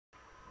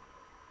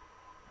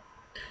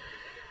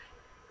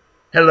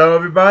Hello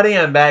everybody,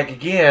 I'm back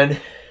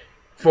again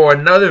for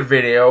another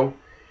video,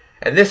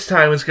 and this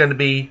time it's going to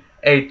be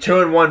a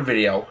 2-in-1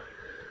 video.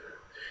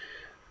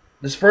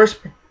 This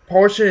first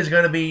portion is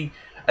going to be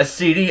a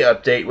CD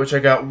update, which I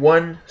got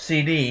one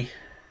CD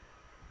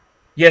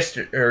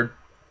yesterday, or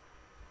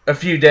a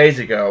few days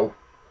ago.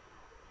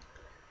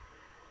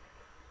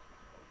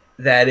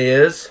 That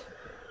is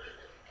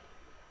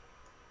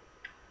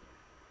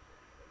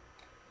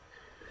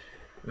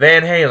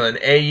Van Halen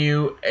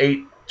AU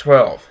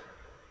 812.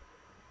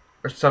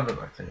 Or something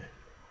like that.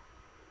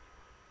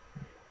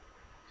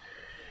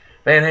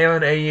 Van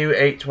Halen AU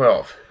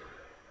 812.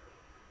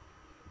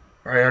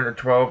 Or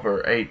 812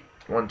 or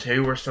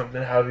 812 or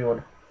something, however you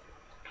want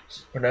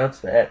to pronounce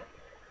that.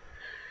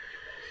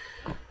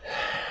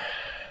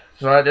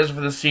 So that is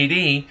for the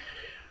CD,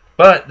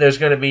 but there's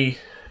going to be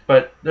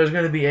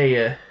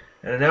an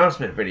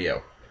announcement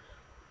video.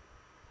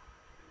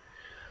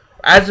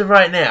 As of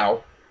right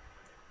now,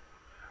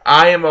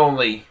 I am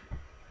only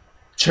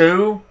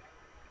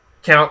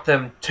count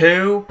them,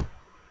 2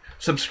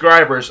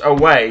 subscribers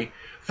away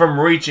from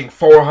reaching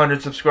 400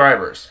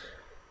 subscribers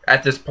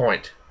at this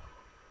point.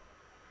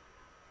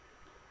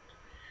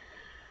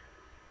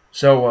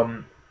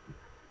 So,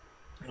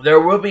 there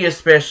will be a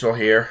special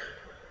here.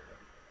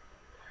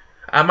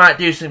 I might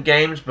do some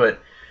games,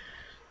 but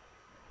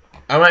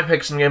I might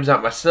pick some games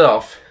out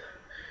myself.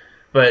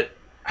 But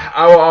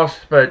I'll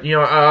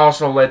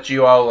also let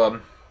you all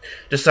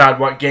decide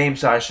what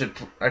games I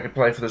could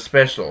play for the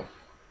special.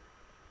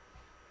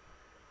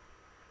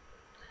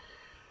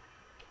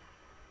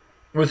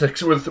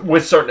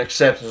 With certain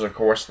exceptions, of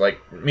course, like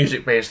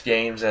music-based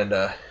games and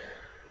or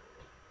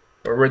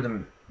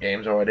rhythm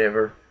games or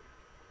whatever,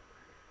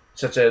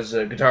 such as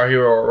Guitar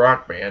Hero or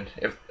Rock Band,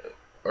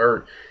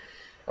 or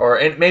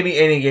maybe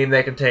any game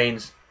that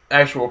contains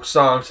actual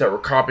songs that were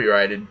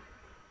copyrighted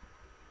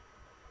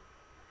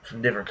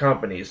from different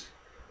companies.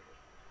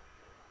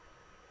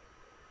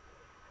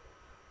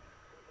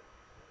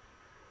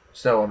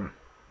 So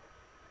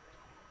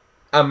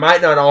I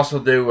might not also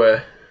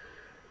do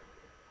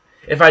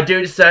if I do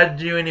decide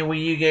to do any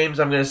Wii U games,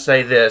 I'm going to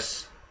say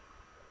this.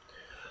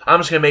 I'm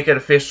just going to make it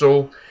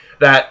official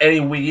that any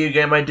Wii U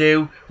game I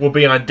do will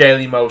be on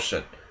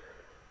Dailymotion.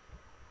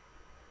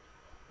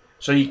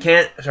 So I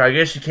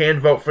guess you can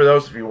vote for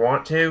those if you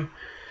want to.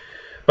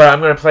 But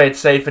I'm going to play it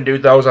safe and do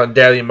those on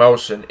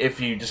Dailymotion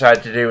if you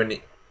decide to do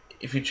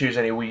if you choose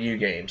any Wii U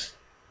games.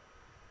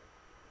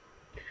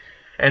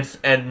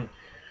 And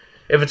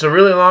if it's a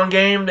really long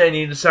game and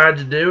you decide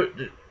to do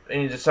it,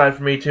 and you decide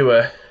for me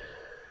to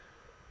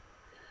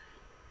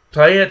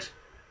play it,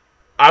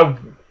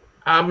 I'm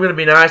going to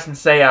be nice and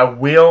say I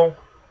will,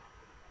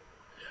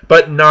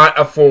 but not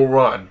a full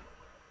run.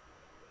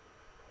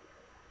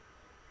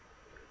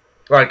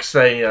 Like,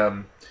 say,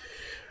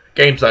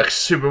 games like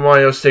Super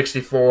Mario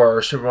 64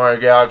 or Super Mario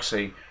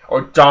Galaxy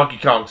or Donkey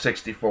Kong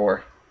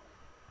 64.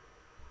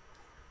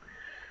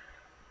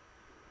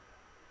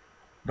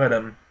 But,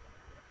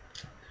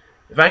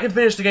 if I can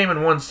finish the game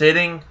in one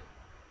sitting,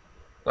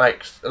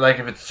 like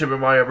if it's Super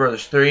Mario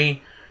Bros.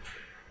 3,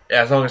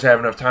 as long as I have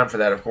enough time for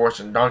that, of course,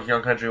 and Donkey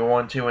Kong Country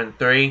 1, 2, and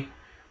 3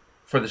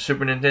 for the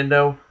Super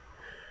Nintendo,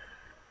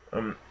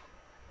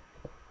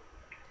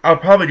 I'll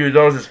probably do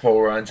those as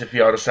full runs if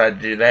y'all decide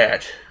to do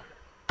that.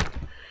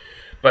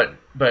 But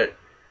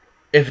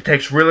if it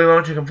takes really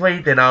long to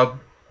complete, then I'll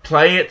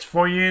play it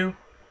for you,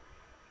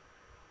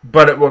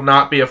 but it will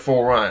not be a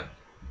full run.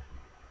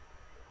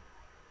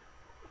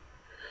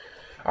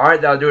 Alright,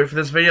 that'll do it for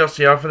this video.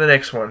 See y'all for the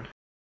next one.